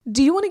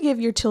Do you want to give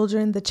your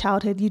children the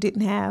childhood you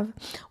didn't have?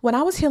 When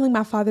I was healing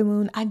my father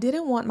wound, I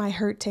didn't want my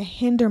hurt to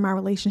hinder my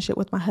relationship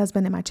with my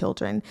husband and my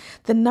children.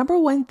 The number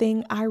one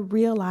thing I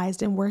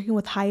realized in working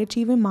with high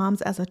achieving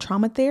moms as a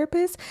trauma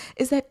therapist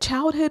is that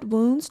childhood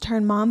wounds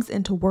turn moms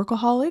into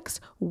workaholics,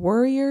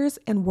 worriers,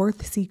 and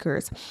worth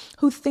seekers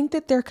who think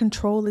that their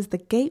control is the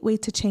gateway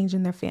to change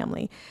in their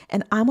family.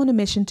 And I'm on a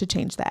mission to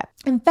change that.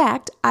 In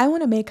fact, I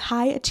want to make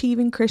high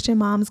achieving Christian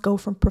moms go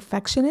from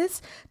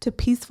perfectionists to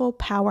peaceful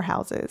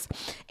powerhouses.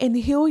 And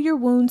heal your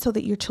wounds so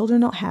that your children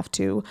don't have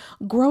to.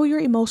 Grow your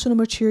emotional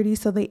maturity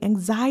so the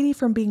anxiety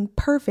from being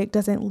perfect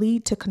doesn't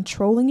lead to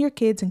controlling your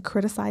kids and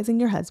criticizing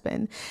your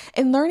husband.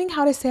 And learning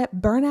how to set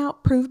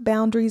burnout-proof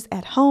boundaries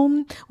at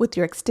home, with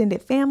your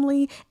extended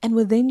family, and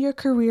within your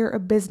career or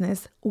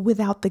business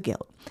without the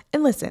guilt.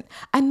 And listen,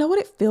 I know what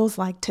it feels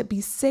like to be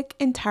sick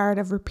and tired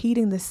of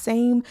repeating the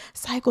same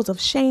cycles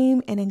of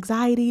shame and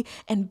anxiety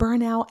and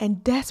burnout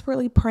and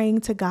desperately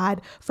praying to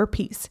God for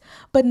peace,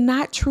 but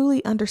not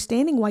truly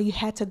understanding why you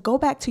had to go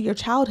back to your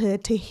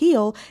childhood to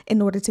heal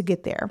in order to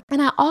get there.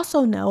 And I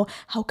also know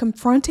how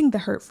confronting the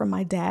hurt from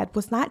my dad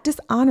was not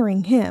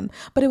dishonoring him,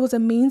 but it was a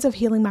means of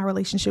healing my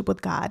relationship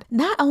with God.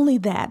 Not only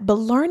that, but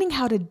learning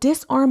how to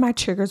disarm my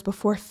triggers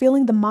before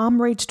feeling the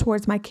mom rage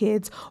towards my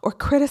kids or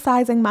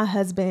criticizing my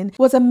husband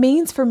was a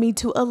means for me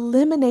to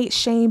eliminate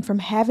shame from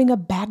having a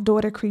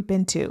backdoor to creep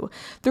into.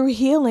 Through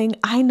healing,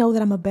 I know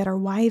that I'm a better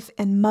wife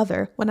and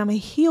mother when I'm a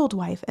healed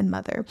wife and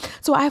mother.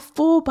 So I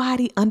full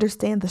body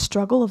understand the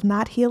struggle of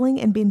not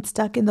healing and being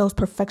stuck in those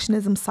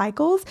perfectionism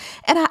cycles.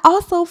 And I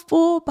also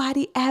full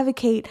body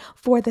advocate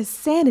for the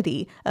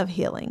sanity of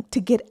healing to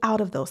get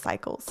out of those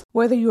cycles.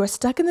 Whether you are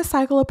stuck in the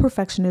cycle of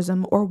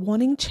perfectionism or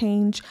wanting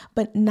change,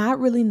 but not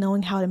really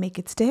knowing how to make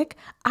it stick,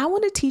 I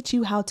want to teach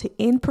you how to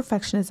end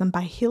perfectionism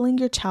by healing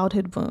your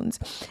childhood wounds.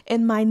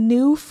 In my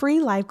new free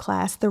live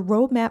class, The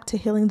Roadmap to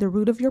Healing the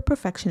Root of Your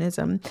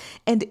Perfectionism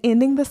and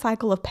Ending the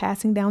Cycle of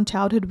Passing Down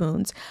Childhood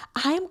Wounds,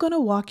 I am going to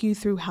walk you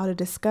through how to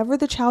discover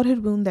the childhood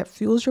wound that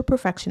fuels your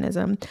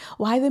perfectionism,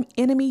 why the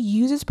enemy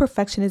uses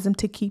perfectionism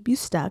to keep you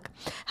stuck,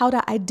 how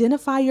to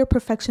identify your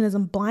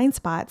perfectionism blind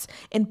spots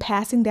in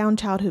passing down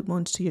childhood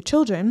wounds to your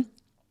children,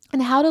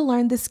 and how to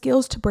learn the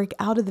skills to break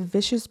out of the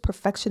vicious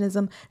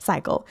perfectionism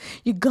cycle.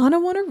 You're gonna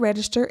want to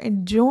register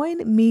and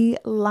join me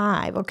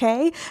live,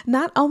 okay?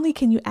 Not only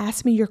can you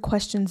ask me your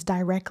questions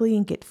directly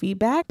and get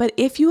feedback, but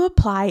if you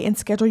apply and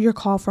schedule your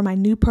call for my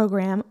new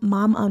program,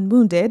 Mom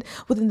Unwounded,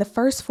 within the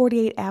first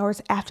 48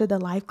 hours after the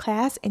live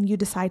class and you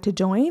decide to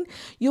join,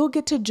 you'll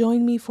get to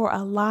join me for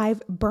a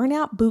live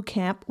burnout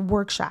bootcamp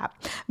workshop.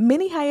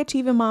 Many high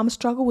achieving moms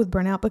struggle with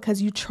burnout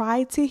because you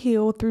try to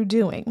heal through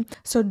doing.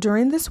 So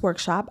during this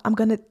workshop, I'm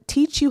gonna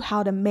teach you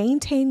how to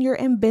maintain your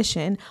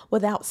ambition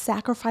without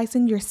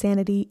sacrificing your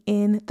sanity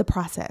in the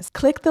process.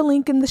 Click the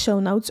link in the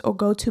show notes or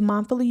go to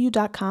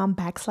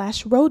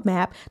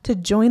momfullyyou.com/roadmap to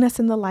join us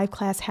in the live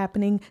class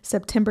happening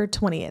September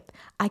 20th.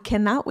 I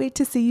cannot wait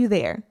to see you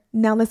there.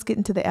 Now let's get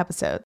into the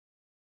episode.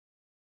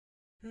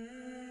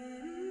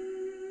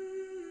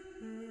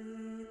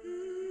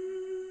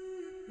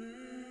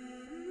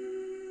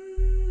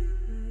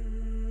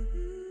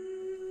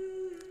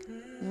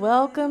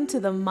 Welcome to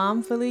the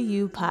Momfully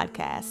You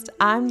podcast.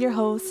 I'm your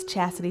host,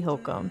 Chastity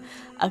Holcomb,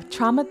 a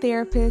trauma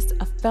therapist,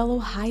 a fellow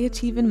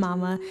high-achieving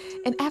mama,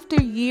 and after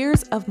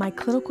years of my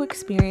clinical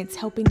experience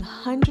helping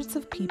hundreds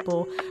of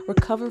people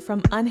recover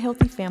from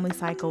unhealthy family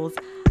cycles,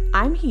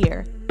 I'm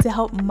here to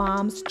help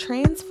moms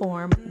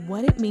transform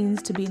what it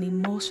means to be an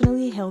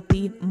emotionally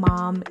healthy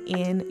mom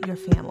in your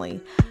family.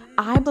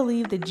 I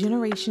believe that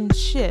generations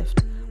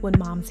shift when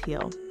moms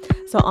heal.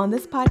 So on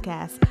this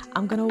podcast,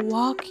 I'm going to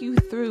walk you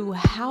through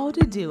how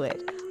to do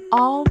it,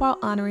 all while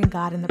honoring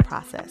God in the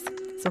process.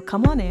 So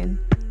come on in,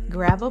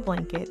 grab a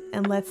blanket,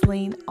 and let's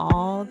lean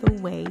all the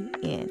way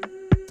in.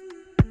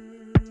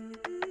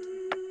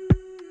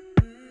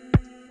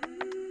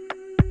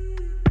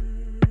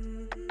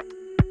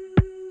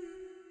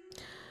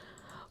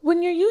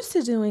 When you're used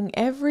to doing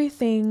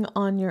everything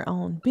on your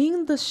own,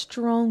 being the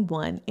strong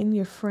one in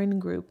your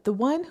friend group, the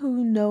one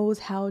who knows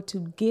how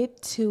to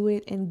get to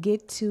it and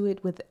get to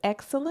it with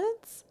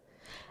excellence,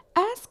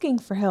 asking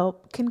for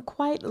help can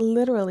quite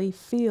literally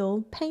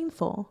feel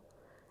painful.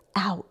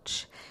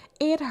 Ouch.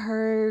 It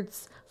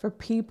hurts for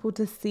people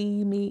to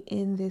see me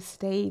in this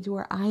stage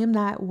where I am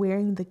not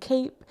wearing the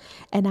cape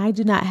and I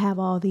do not have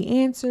all the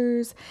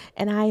answers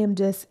and I am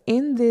just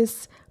in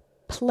this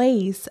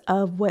place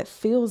of what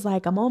feels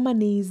like I'm on my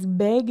knees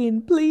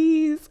begging,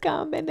 please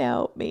come and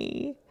help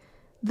me.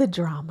 The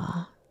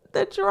drama.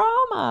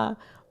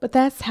 But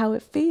that's how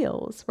it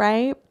feels,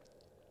 right?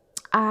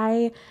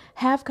 I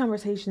have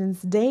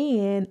conversations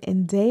day in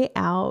and day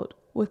out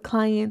with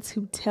clients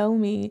who tell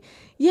me,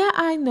 yeah,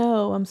 I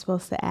know I'm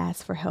supposed to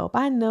ask for help.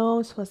 I know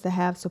I'm supposed to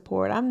have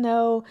support. I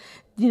know,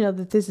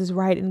 that this is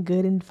right and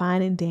good and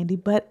fine and dandy,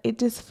 but it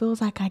just feels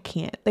like I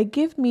can't. They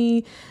give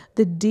me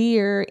the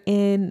deer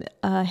in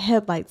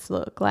headlights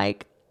look,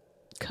 like,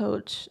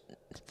 Coach,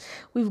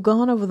 we've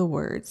gone over the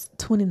words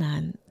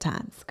 29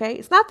 times, okay?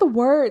 It's not the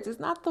words.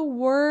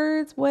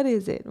 What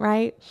is it,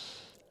 right?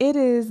 it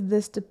is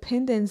this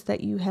dependence that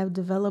you have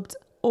developed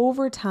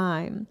over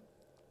time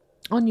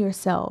on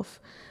yourself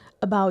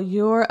about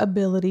your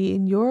ability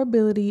and your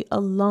ability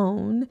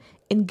alone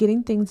in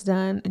getting things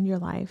done in your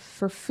life,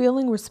 for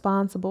feeling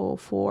responsible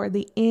for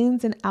the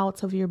ins and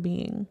outs of your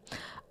being.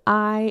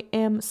 I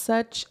am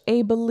such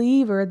a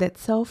believer that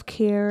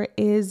self-care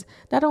is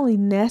not only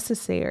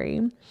necessary,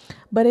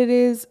 but it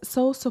is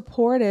so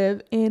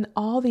supportive in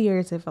all the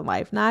areas of your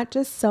life, not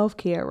just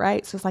self-care,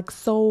 right? So it's like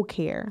soul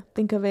care.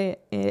 Think of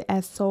it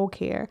as soul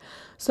care.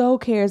 Soul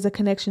care is a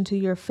connection to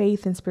your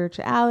faith and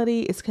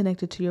spirituality. It's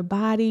connected to your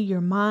body,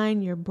 your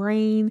mind, your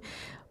brain,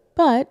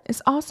 but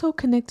it's also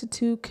connected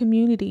to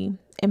community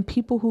and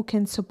people who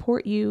can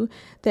support you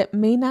that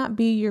may not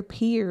be your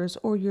peers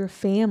or your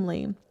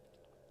family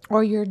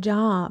or your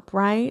job,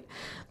 right?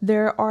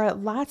 There are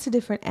lots of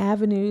different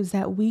avenues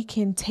that we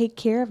can take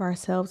care of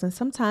ourselves. And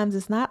sometimes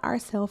it's not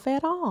ourselves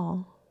at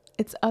all.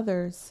 It's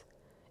others.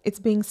 It's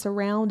being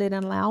surrounded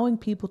and allowing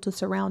people to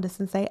surround us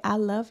and say, I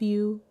love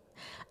you.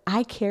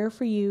 I care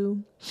for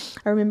you.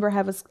 I remember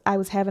I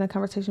was having a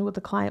conversation with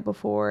a client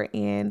before,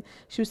 and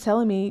she was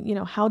telling me,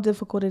 how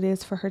difficult it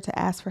is for her to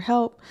ask for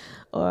help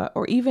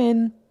or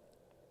even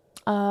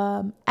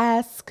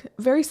ask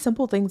very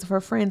simple things of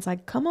her friends,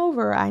 like, come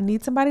over, I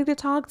need somebody to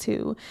talk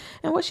to.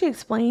 And what she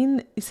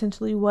explained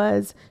essentially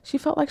was she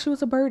felt like she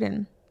was a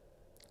burden.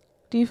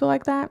 Do you feel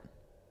like that?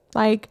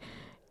 Like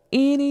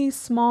any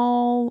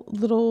small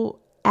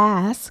little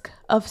ask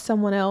of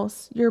someone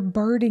else, you're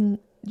burdening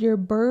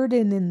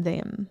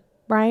them,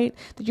 right?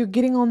 That you're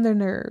getting on their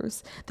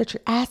nerves, that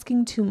you're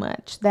asking too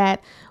much,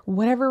 that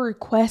whatever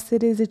request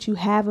it is that you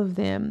have of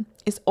them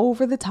is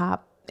over the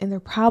top and they're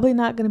probably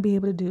not going to be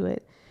able to do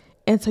it.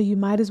 And so you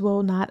might as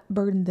well not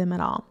burden them at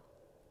all.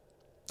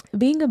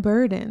 Being a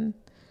burden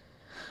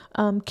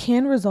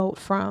can result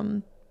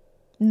from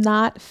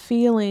not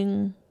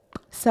feeling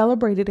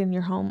celebrated in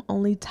your home,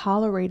 only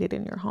tolerated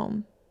in your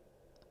home,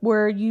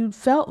 where you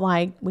felt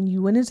like when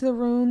you went into the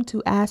room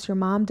to ask your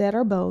mom, dad,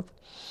 or both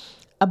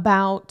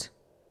about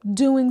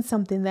doing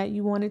something that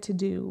you wanted to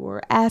do,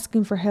 or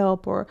asking for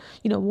help, or,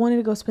 wanting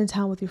to go spend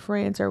time with your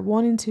friends, or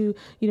wanting to,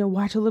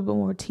 watch a little bit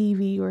more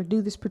TV, or do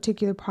this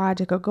particular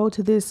project, or go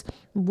to this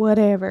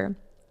whatever.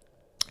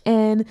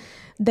 And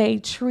they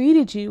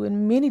treated you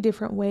in many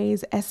different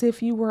ways as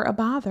if you were a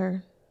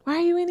bother. Why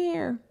are you in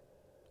here?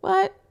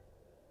 What?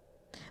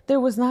 There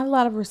was not a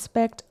lot of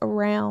respect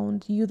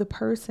around you, the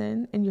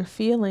person, and your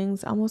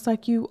feelings, almost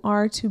like you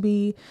are to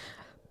be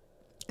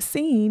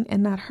seen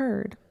and not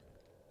heard,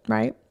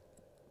 right?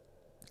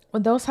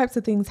 When those types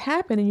of things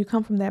happen and you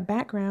come from that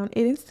background,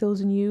 it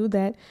instills in you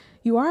that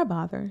you are a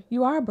bother.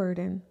 You are a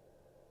burden,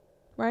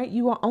 right?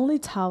 You are only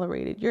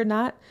tolerated. You're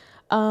not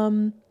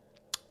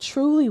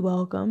truly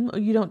welcome, or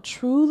you don't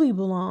truly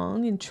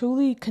belong and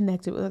truly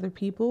connected with other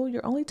people.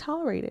 You're only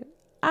tolerated.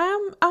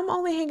 I'm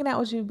only hanging out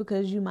with you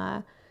because you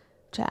my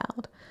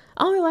child.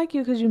 I only like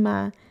you because you're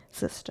my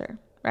sister,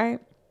 right?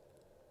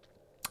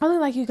 I only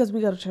like you because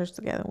we go to church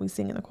together and we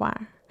sing in the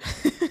choir.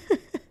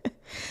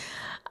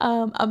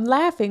 I'm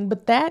laughing,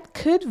 but that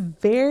could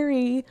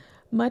very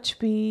much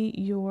be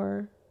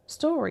your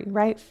story,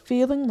 right?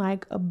 Feeling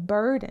like a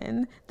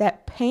burden,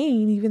 that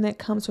pain, even that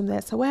comes from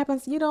that. So what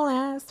happens? You don't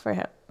ask for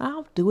help.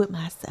 I'll do it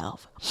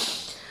myself.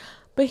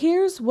 But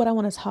here's what I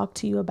want to talk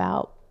to you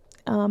about.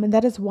 And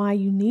that is why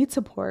you need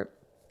support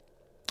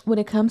when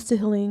it comes to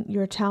healing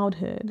your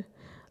childhood.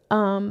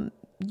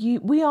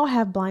 We all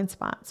have blind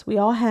spots. We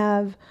all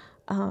have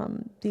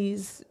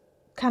these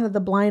kind of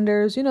the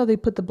blinders. They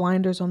put the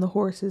blinders on the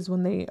horses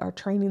when they are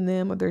training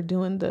them, or they're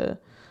doing the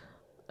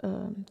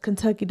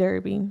Kentucky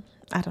Derby.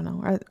 I don't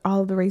know. Are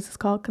all of the races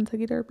called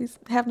Kentucky Derbies?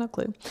 I have no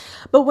clue.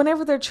 But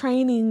whenever they're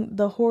training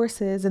the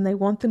horses and they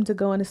want them to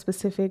go in a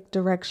specific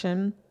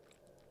direction,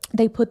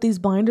 they put these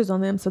blinders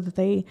on them so that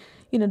they,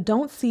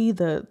 don't see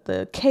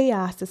the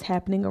chaos that's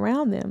happening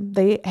around them.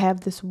 They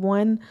have this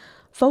one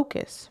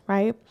focus,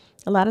 right?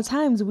 A lot of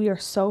times we are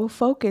so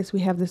focused. We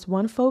have this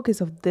one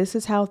focus of, this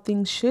is how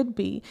things should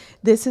be.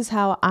 This is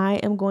how I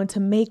am going to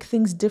make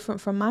things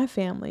different from my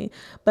family.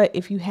 But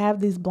if you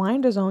have these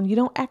blinders on, you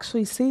don't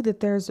actually see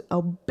that there's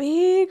a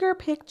bigger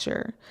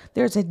picture.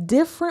 There's a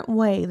different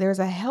way. There's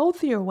a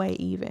healthier way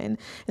even.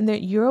 And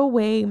that your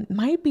way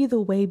might be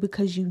the way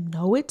because you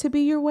know it to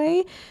be your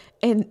way,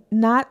 and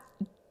not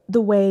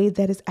the way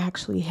that is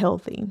actually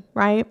healthy,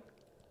 right?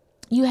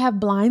 You have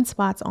blind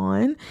spots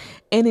on,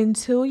 and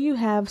until you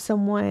have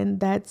someone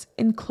that's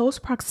in close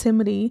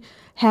proximity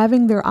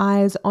having their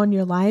eyes on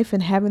your life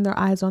and having their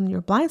eyes on your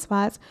blind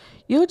spots,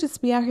 you'll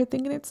just be out here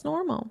thinking it's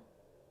normal.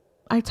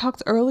 I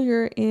talked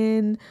earlier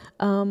in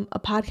a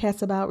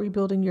podcast about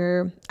rebuilding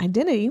your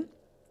identity,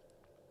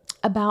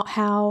 about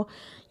how,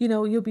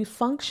 you'll be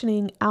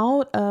functioning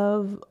out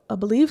of a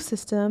belief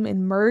system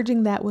and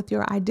merging that with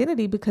your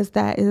identity, because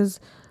that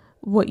is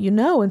what you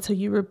know. And so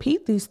you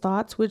repeat these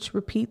thoughts, which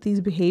repeat these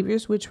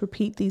behaviors, which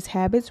repeat these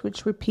habits,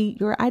 which repeat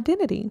your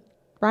identity,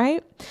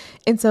 right?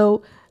 And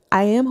so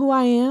I am who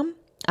I am.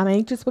 I'm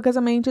anxious because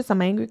I'm anxious.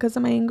 I'm angry because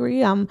I'm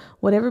angry. I'm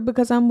whatever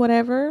because I'm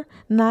whatever.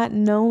 Not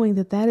knowing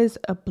that that is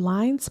a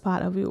blind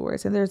spot of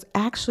yours. And there's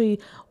actually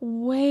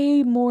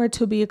way more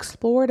to be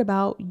explored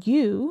about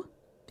you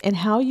and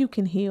how you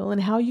can heal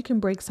and how you can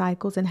break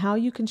cycles and how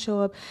you can show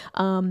up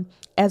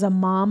as a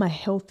mom, a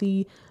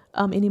healthy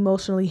and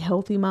emotionally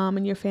healthy mom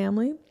in your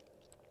family,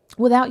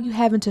 without you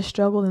having to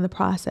struggle in the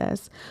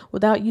process,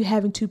 without you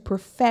having to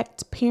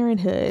perfect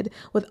parenthood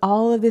with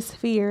all of this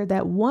fear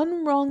that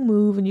one wrong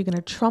move and you're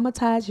going to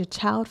traumatize your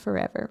child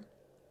forever,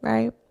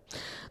 right?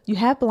 You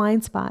have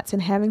blind spots,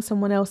 and having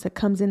someone else that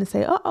comes in and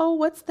say, "Uh-oh,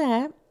 what's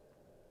that?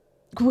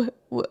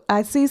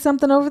 I see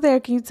something over there.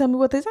 Can you tell me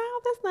what this?"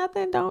 "Oh, that's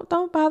nothing.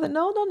 Don't bother."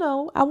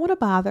 No. I want to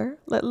bother.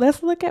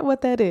 Let's look at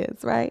what that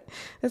is, right?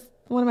 That's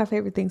one of my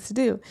favorite things to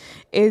do,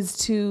 is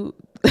to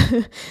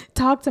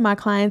talk to my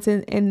clients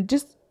and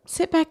just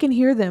sit back and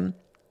hear them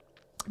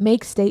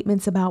make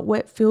statements about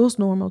what feels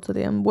normal to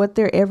them, what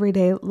their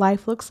everyday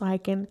life looks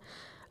like. And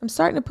I'm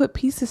starting to put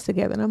pieces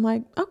together, and I'm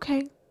like,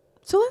 okay,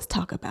 so let's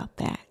talk about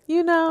that,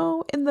 in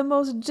the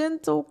most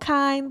gentle,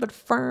 kind, but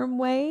firm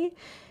way.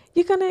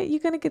 You're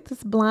gonna get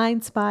this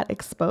blind spot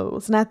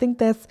exposed. And I think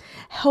that's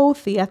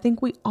healthy. I think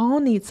we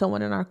all need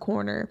someone in our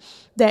corner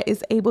that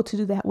is able to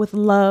do that with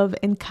love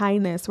and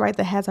kindness, right?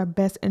 That has our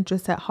best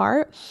interests at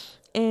heart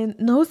and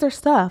knows their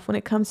stuff when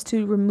it comes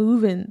to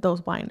removing those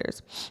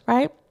blinders,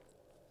 right?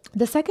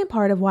 The second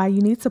part of why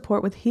you need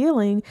support with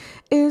healing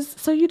is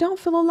so you don't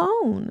feel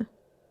alone.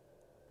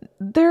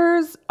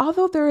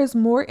 Although there is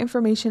more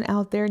information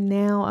out there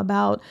now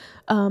about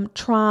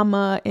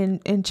trauma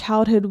and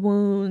childhood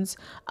wounds.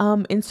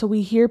 And so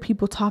we hear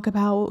people talk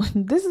about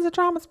this is a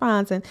trauma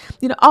response and,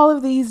 all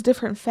of these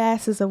different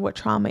facets of what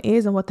trauma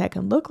is and what that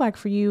can look like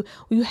for you.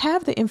 You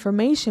have the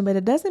information, but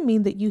it doesn't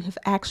mean that you have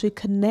actually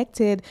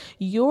connected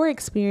your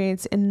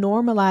experience and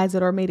normalized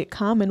it or made it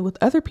common with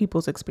other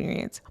people's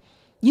experience.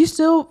 You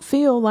still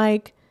feel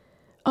like,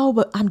 oh,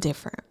 but I'm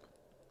different.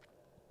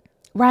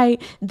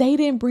 Right? They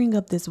didn't bring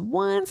up this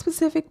one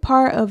specific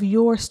part of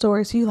your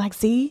story. So you're like,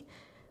 see,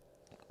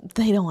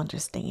 they don't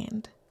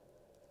understand.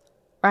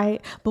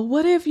 Right? But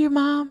what if your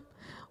mom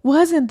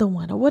wasn't the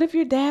one? Or what if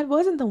your dad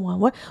wasn't the one?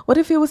 What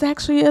if it was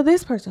actually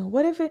this person?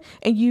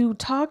 And you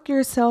talk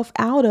yourself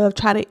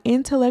try to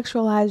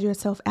intellectualize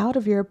yourself out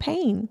of your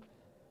pain.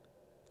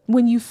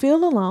 When you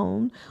feel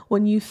alone,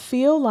 when you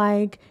feel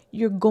like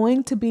you're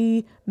going to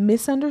be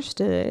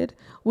misunderstood,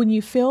 when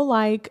you feel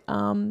like,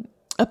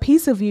 a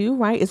piece of you,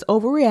 right, is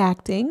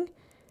overreacting,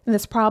 and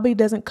this probably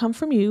doesn't come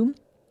from you.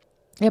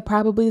 It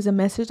probably is a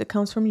message that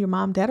comes from your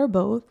mom, dad, or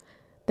both.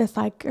 That's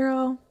like,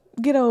 girl,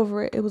 get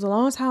over it. It was a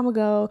long time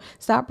ago.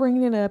 Stop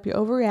bringing it up. You're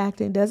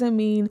overreacting. Doesn't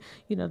mean,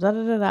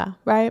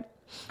 right?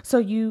 So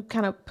you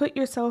kind of put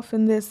yourself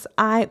on this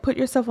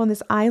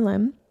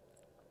island,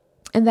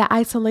 and that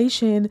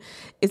isolation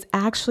is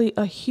actually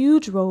a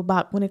huge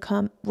roadblock when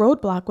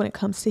it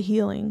comes to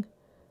healing.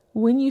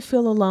 When you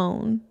feel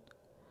alone,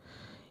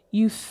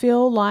 you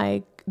feel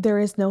like there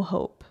is no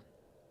hope.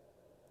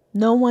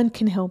 No one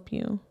can help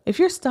you. If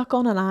you're stuck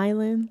on an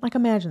island, like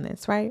imagine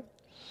this, right?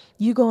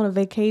 You go on a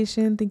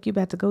vacation, think you're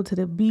about to go to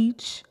the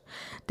beach.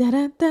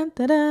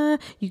 Da-da-da-da-da.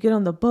 You get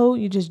on the boat,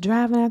 you're just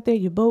driving out there,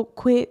 your boat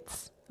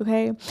quits,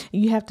 okay? And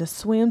you have to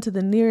swim to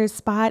the nearest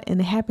spot, and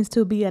it happens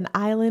to be an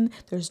island.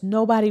 There's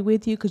nobody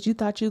with you because you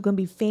thought you were going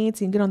to be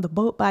fancy and get on the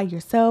boat by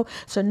yourself.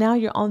 So now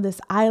you're on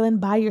this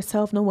island by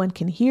yourself. No one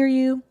can hear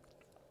you.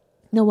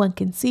 No one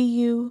can see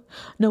you.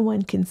 No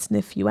one can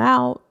sniff you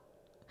out.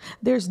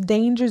 There's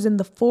dangers in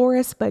the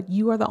forest, but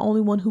you are the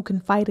only one who can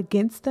fight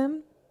against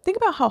them. Think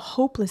about how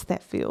hopeless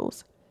that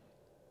feels.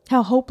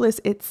 How hopeless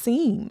it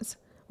seems,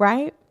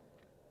 right?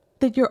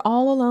 That you're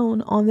all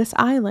alone on this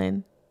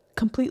island,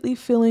 completely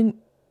feeling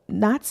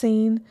not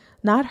seen,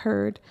 not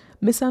heard,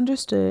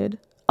 misunderstood,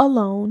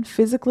 alone,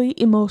 physically,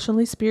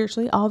 emotionally,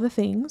 spiritually, all the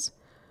things.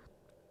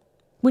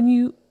 When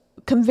you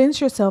convince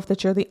yourself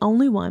that you're the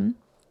only one,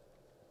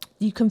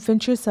 you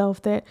convince yourself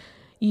that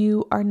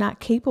you are not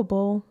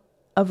capable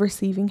of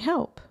receiving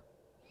help.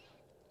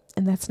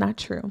 And that's not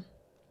true.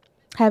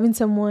 Having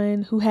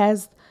someone who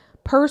has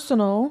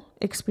personal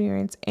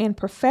experience and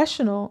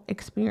professional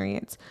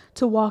experience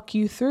to walk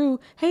you through,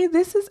 hey,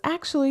 this is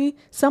actually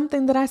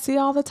something that I see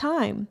all the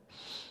time,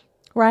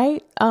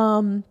 right?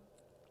 I'm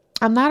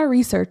not a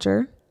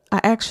researcher.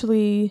 I'm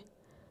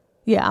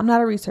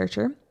not a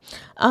researcher.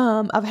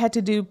 I've had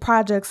to do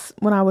projects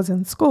when I was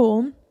in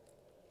school.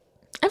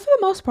 And for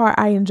the most part,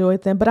 I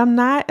enjoyed them, but I'm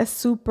not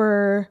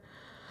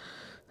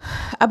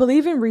I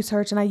believe in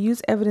research and I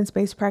use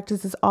evidence-based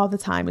practices all the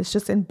time. It's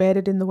just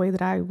embedded in the way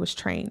that I was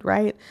trained,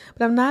 right?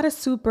 But I'm not a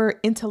super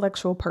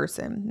intellectual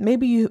person.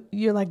 Maybe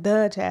you're like,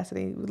 duh,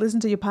 Chastity, we listen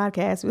to your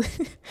podcast.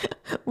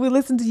 We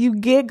listen to you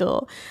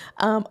giggle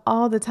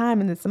all the time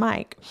in this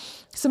mic.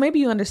 So maybe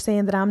you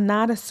understand that I'm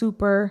not a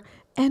super,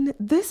 and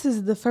this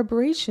is the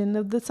vibration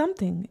of the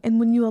something. And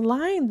when you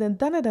align, then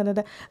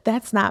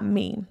that's not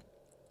me.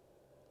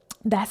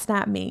 That's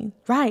not me,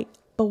 right?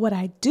 But what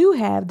I do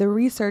have, the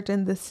research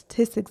and the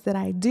statistics that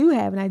I do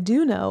have, and I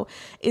do know,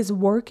 is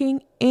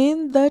working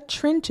in the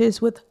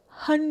trenches with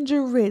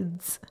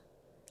hundreds,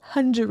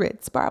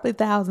 probably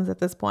thousands at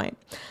this point,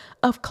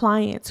 of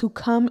clients who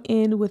come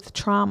in with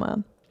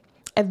trauma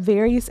at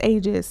various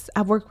ages.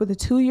 I've worked with a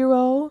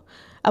 2-year-old.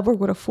 I've worked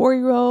with a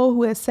 4-year-old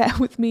who has sat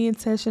with me in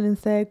session and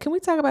said, can we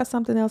talk about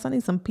something else? I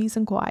need some peace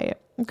and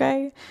quiet.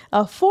 Okay.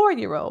 A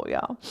 4-year-old,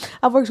 y'all.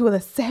 I've worked with a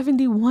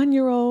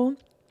 71-year-old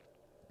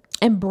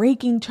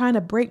and trying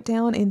to break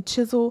down and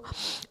chisel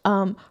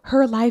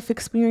her life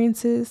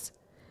experiences.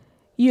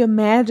 You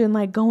imagine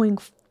like going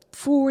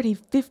 40,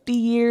 50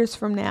 years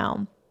from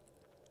now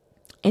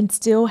and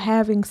still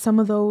having some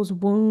of those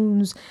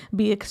wounds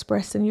be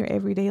expressed in your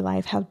everyday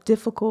life, how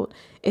difficult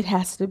it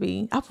has to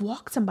be. I've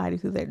walked somebody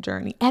through that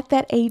journey at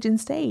that age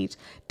and stage,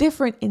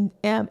 different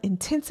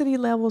intensity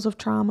levels of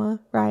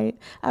trauma, right?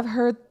 I've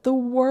heard the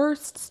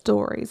worst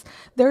stories.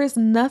 There is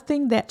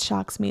nothing that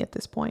shocks me at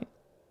this point.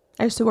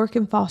 I used to work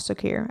in foster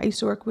care. I used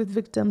to work with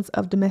victims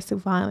of domestic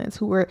violence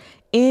who were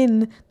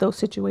in those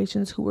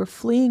situations, who were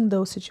fleeing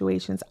those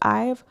situations.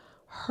 I've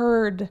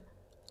heard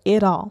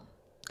it all.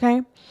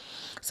 Okay.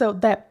 So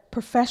that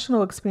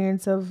professional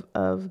experience of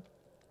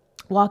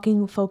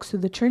walking folks through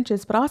the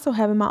trenches, but also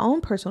having my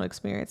own personal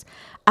experience.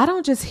 I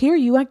don't just hear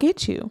you, I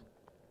get you.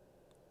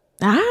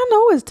 I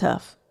know it's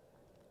tough.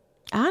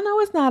 I know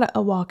it's not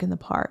a walk in the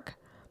park.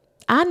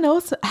 I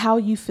know how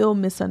you feel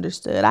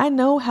misunderstood. I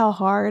know how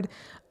hard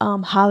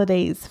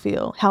holidays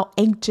feel, how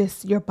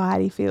anxious your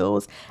body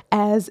feels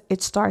as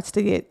it starts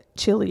to get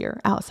chillier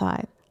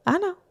outside. I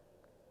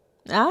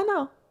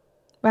know,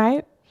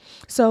 right?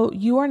 So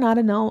you are not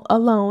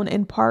alone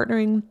in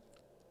partnering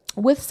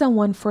with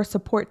someone for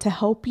support to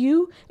help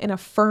you and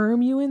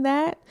affirm you in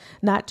that,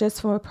 not just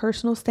from a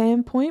personal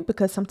standpoint,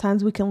 because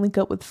sometimes we can link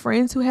up with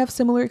friends who have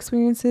similar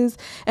experiences.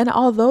 And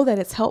although that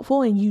it's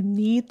helpful and you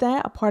need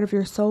that, a part of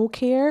your soul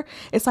care,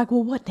 it's like,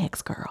 well, what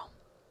next, girl?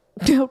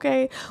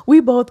 Okay. We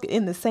both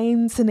in the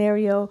same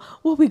scenario.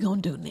 What we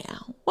going to do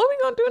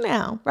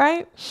now?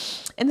 Right.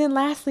 And then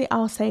lastly,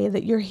 I'll say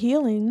that your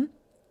healing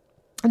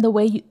and the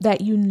way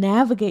that you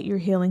navigate your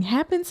healing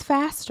happens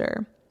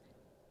faster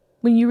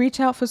when you reach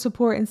out for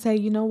support and say,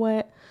 you know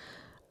what?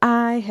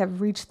 I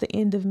have reached the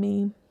end of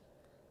me.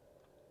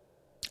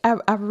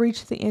 I've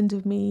reached the end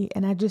of me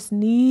and I just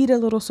need a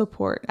little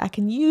support. I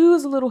can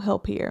use a little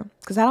help here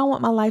because I don't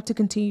want my life to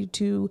continue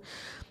to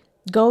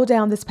go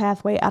down this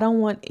pathway. I don't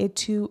want it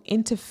to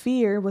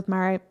interfere with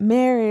my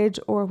marriage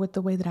or with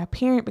the way that I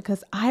parent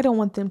because I don't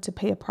want them to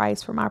pay a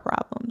price for my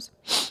problems.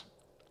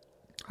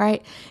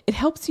 Right? It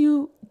helps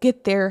you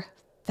get there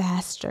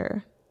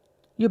faster.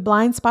 Your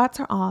blind spots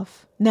are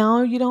off.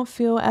 Now you don't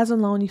feel as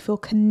alone. You feel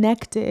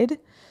connected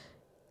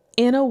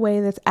in a way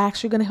that's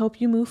actually going to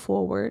help you move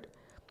forward.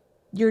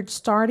 You're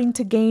starting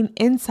to gain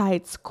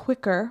insights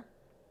quicker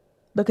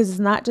because it's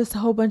not just a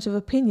whole bunch of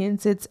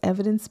opinions. It's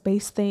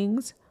evidence-based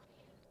things,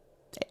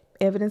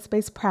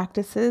 evidence-based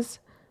practices,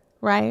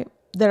 right?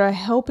 That are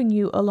helping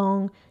you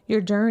along your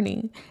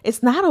journey.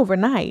 It's not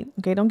overnight.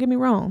 Okay. Don't get me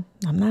wrong.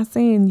 I'm not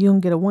saying you don't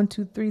get a 1,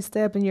 2, 3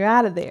 step and you're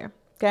out of there.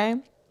 Okay.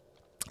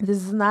 This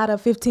is not a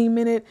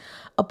 15-minute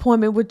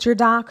appointment with your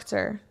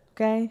doctor.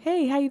 Okay.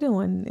 Hey, how you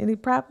doing? Any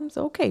problems?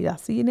 Okay. I'll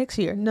see you next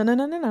year.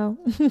 No.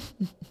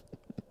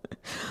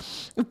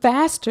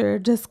 Faster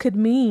just could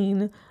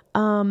mean,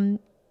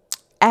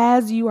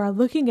 as you are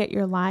looking at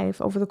your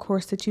life over the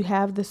course that you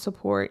have the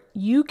support,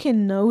 you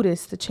can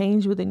notice the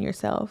change within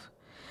yourself.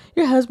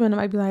 Your husband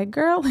might be like,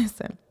 girl,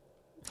 listen,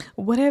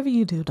 whatever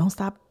you do, don't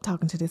stop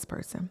talking to this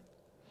person.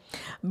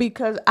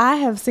 Because I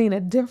have seen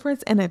a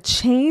difference and a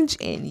change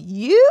in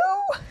you,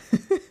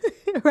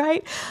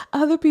 right?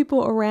 Other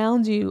people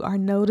around you are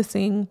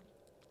noticing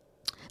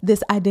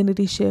this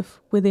identity shift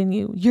within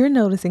you. You're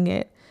noticing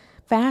it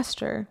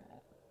faster.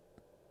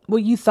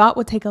 What you thought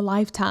would take a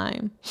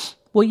lifetime,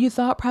 what you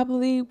thought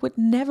probably would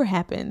never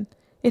happen,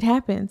 it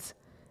happens.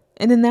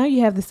 And then now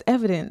you have this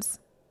evidence.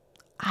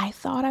 I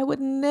thought I would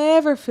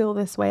never feel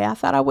this way. I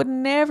thought I would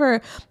never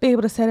be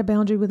able to set a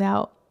boundary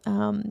without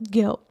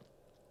guilt.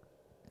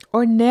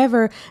 Or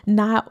never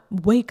not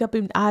wake up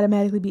and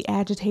automatically be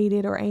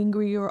agitated or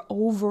angry or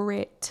over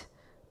it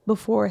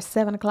before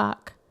 7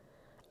 o'clock.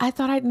 I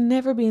thought I'd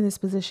never be in this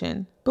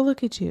position, but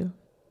look at you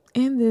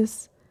in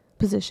this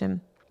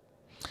position.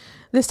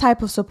 This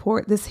type of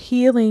support, this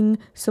healing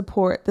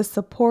support, the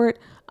support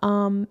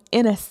in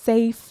a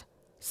safe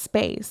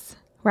space,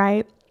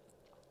 right?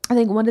 I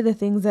think one of the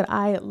things that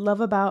I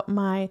love about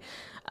my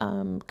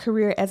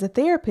career as a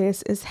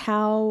therapist is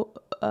how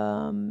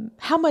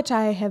much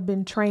I have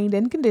been trained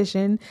and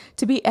conditioned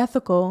to be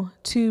ethical,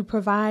 to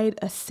provide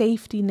a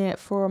safety net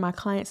for my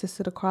clients to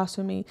sit across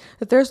from me.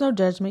 That there's no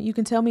judgment. You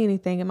can tell me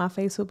anything and my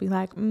face will be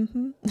like,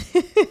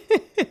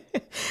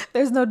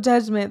 There's no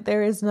judgment.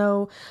 There is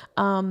no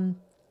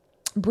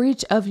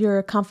breach of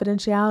your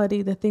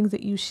confidentiality, the things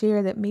that you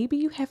share that maybe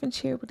you haven't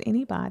shared with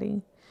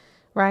anybody.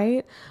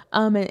 Right.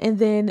 And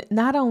then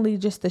not only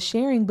just the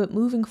sharing, but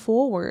moving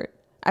forward.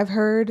 I've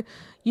heard,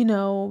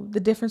 the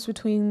difference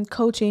between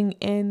coaching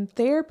and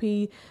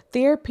therapy.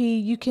 Therapy,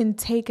 you can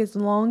take as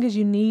long as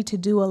you need to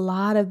do a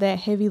lot of that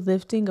heavy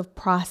lifting of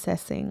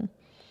processing.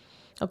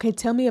 Okay,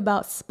 tell me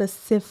about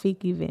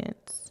specific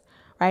events,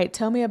 right?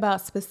 Tell me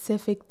about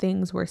specific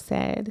things were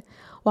said.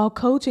 While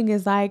coaching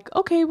is like,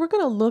 okay, we're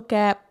going to look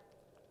at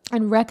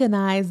and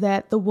recognize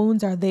that the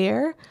wounds are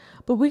there,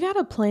 but we got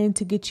a plan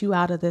to get you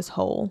out of this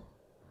hole.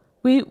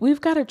 We've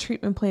got a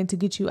treatment plan to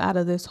get you out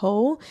of this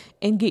hole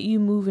and get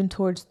you moving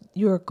towards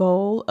your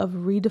goal of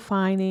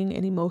redefining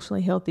an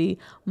emotionally healthy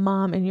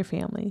mom and your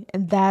family.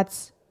 And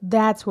that's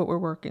what we're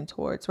working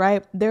towards,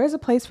 right? There is a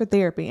place for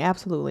therapy.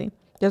 Absolutely.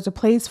 There's a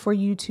place for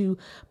you to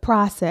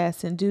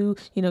process and do,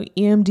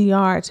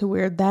 EMDR, to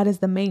where that is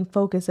the main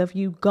focus of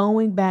you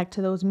going back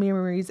to those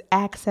memories,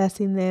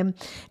 accessing them,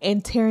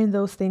 and tearing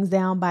those things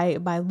down by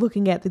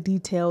looking at the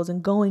details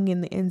and going in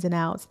the ins and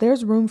outs.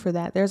 There's room for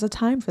that. There's a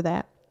time for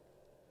that.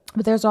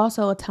 But there's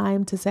also a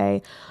time to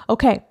say,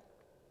 okay,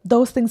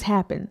 those things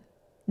happen.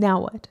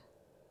 Now what?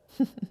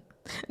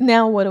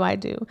 Now what do I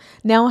do?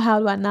 Now how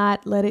do I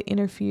not let it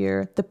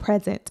interfere the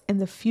present and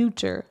the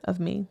future of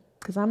me?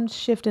 Because I'm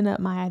shifting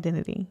up my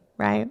identity,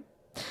 right?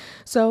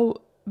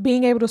 So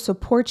being able to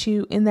support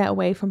you in that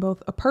way from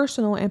both a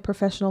personal and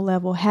professional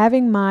level,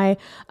 having my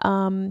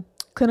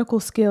clinical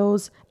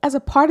skills as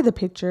a part of the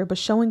picture, but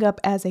showing up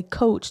as a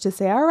coach to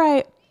say, all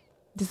right,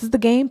 this is the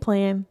game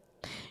plan.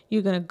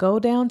 You're going to go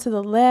down to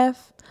the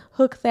left,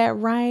 hook that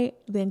right,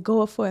 then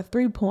go up for a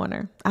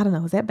 3-pointer. I don't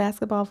know. Is that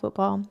basketball,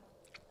 football?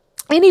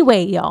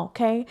 Anyway, y'all,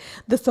 okay?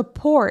 The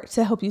support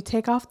to help you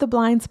take off the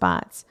blind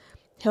spots,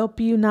 help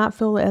you not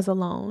feel as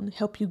alone,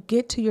 help you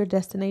get to your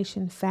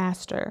destination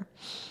faster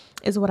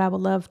is what I would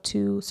love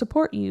to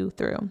support you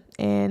through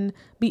and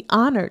be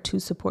honored to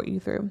support you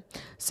through.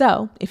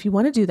 So if you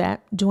want to do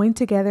that, join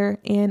together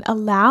and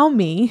allow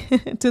me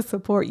to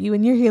support you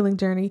in your healing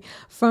journey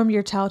from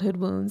your childhood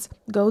wounds.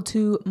 Go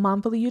to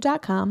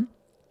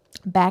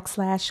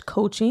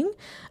momfullyyou.com/coaching.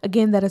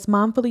 Again, that is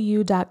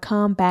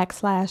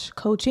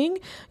momfullyyou.com/coaching.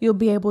 You'll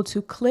be able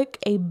to click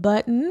a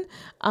button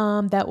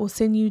that will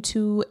send you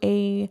to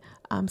a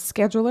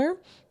scheduler.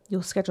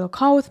 You'll schedule a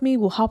call with me.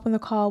 We'll hop on the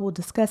call. We'll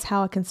discuss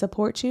how I can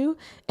support you.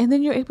 And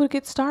then you're able to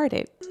get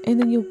started. And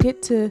then you'll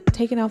get to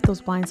taking off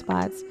those blind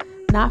spots,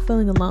 not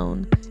feeling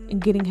alone,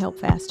 and getting help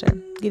faster,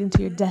 getting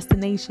to your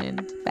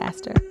destination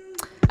faster.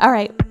 All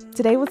right.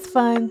 Today was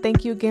fun.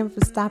 Thank you again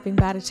for stopping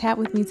by to chat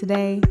with me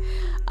today.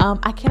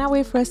 I cannot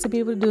wait for us to be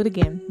able to do it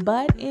again.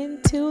 But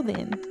until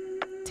then,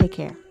 take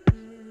care.